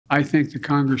I think the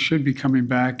Congress should be coming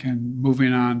back and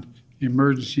moving on the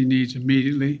emergency needs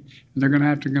immediately. And they're going to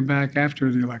have to come back after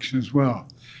the election as well,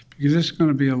 because this is going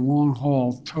to be a long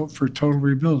haul for total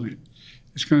rebuilding.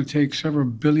 It's going to take several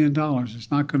 $1 billion.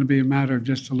 It's not going to be a matter of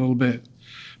just a little bit.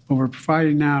 But we're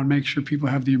providing now to make sure people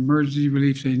have the emergency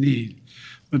relief they need.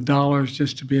 The dollars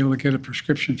just to be able to get a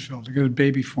prescription filled, to get a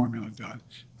baby formula done.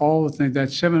 All the things, that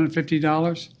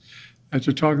 $750 that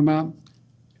they're talking about,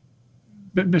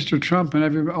 but Mr. Trump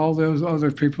and all those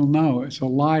other people know it's a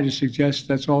lie to suggest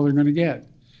that's all they're going to get.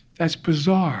 That's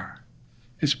bizarre.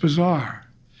 It's bizarre.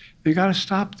 They got to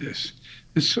stop this.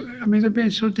 I mean, they're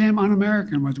being so damn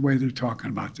un-American with the way they're talking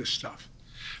about this stuff.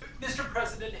 Mr.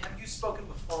 President, have you spoken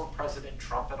with former President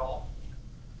Trump at all?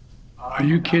 Are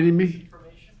you kidding me?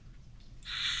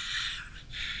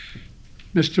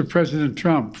 Mr. President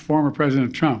Trump, former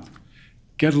President Trump,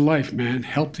 get a life, man.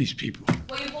 Help these people.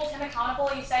 Will you hold him accountable?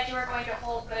 You said you were going to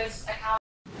hold those accountable.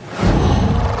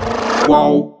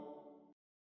 Whoa.